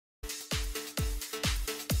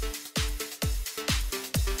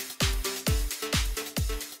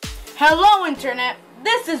Hello Internet,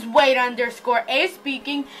 this is Wade_A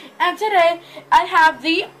speaking, and today I have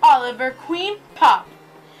the Oliver Queen Pop.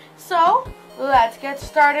 So, let's get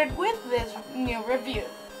started with this new review.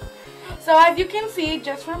 So as you can see,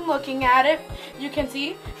 just from looking at it, you can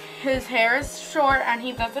see his hair is short and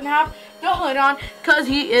he doesn't have the hood on because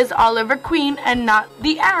he is Oliver Queen and not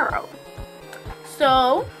the Arrow.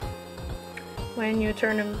 So, when you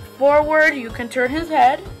turn him forward, you can turn his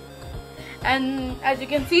head. And as you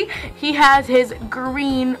can see, he has his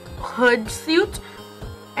green hood suit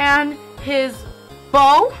and his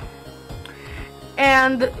bow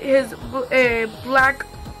and his black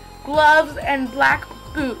gloves and black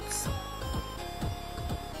boots.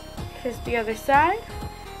 Here's the other side,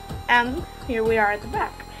 and here we are at the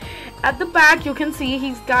back. At the back, you can see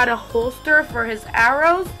he's got a holster for his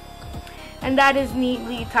arrows, and that is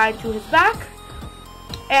neatly tied to his back.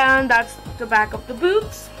 And that's the back of the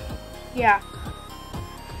boots. Yeah.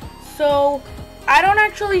 So, I don't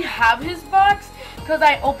actually have his box because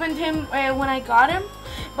I opened him when I got him.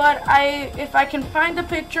 But if I can find the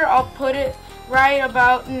picture, I'll put it right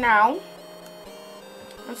about now.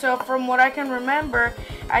 And so, from what I can remember,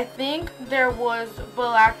 I think there was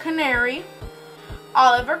Black Canary,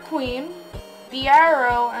 Oliver Queen, the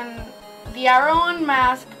Arrow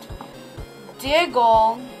Unmasked,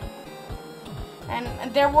 Diggle,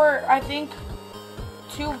 and there were, I think,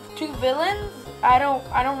 two villains. I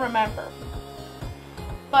don't remember.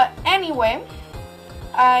 But anyway,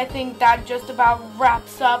 I think that just about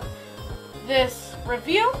wraps up this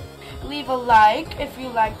review. Leave a like if you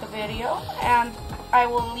like the video, and I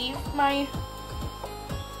will leave my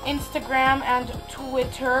Instagram and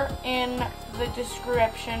Twitter in the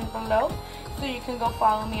description below, so you can go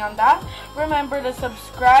follow me on that. Remember to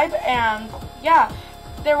subscribe, and yeah,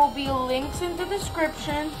 there will be links in the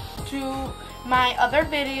description to my other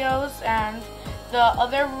videos and the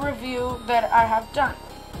other review that I have done.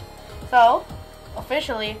 So,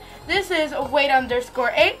 officially, this is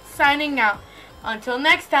Wade_A signing out. Until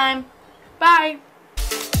next time, bye!